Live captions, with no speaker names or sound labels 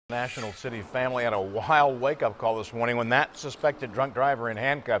National City family had a wild wake-up call this morning when that suspected drunk driver in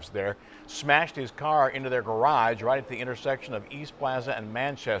handcuffs there smashed his car into their garage right at the intersection of East Plaza and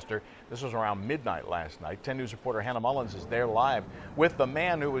Manchester. This was around midnight last night. 10 News reporter Hannah Mullins is there live with the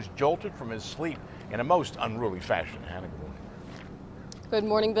man who was jolted from his sleep in a most unruly fashion. Hannah, good morning. Good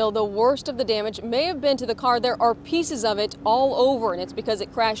morning, Bill. The worst of the damage may have been to the car. There are pieces of it all over, and it's because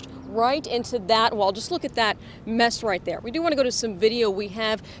it crashed right into that wall. Just look at that mess right there. We do want to go to some video we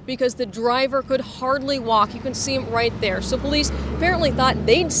have because the driver could hardly walk. You can see him right there. So police apparently thought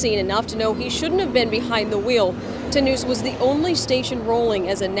they'd seen enough to know he shouldn't have been behind the wheel. 10 News was the only station rolling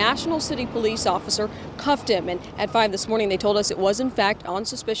as a National City police officer cuffed him. And at 5 this morning, they told us it was, in fact, on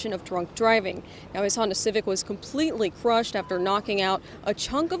suspicion of drunk driving. Now, his Honda Civic was completely crushed after knocking out a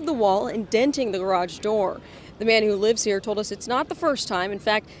chunk of the wall and denting the garage door. The man who lives here told us it's not the first time. In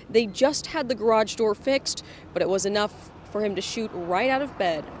fact, they just had the garage door fixed, but it was enough for him to shoot right out of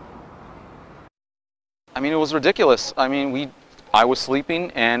bed. I mean, it was ridiculous. I mean, I was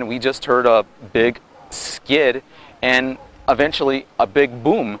sleeping and we just heard a big skid and eventually a big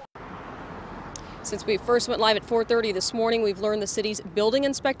boom. Since we first went live at 4:30 this morning, we've learned the city's building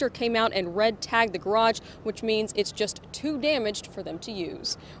inspector came out and red tagged the garage, which means it's just too damaged for them to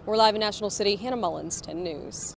use. We're live in National City. Hannah Mullins, 10 News.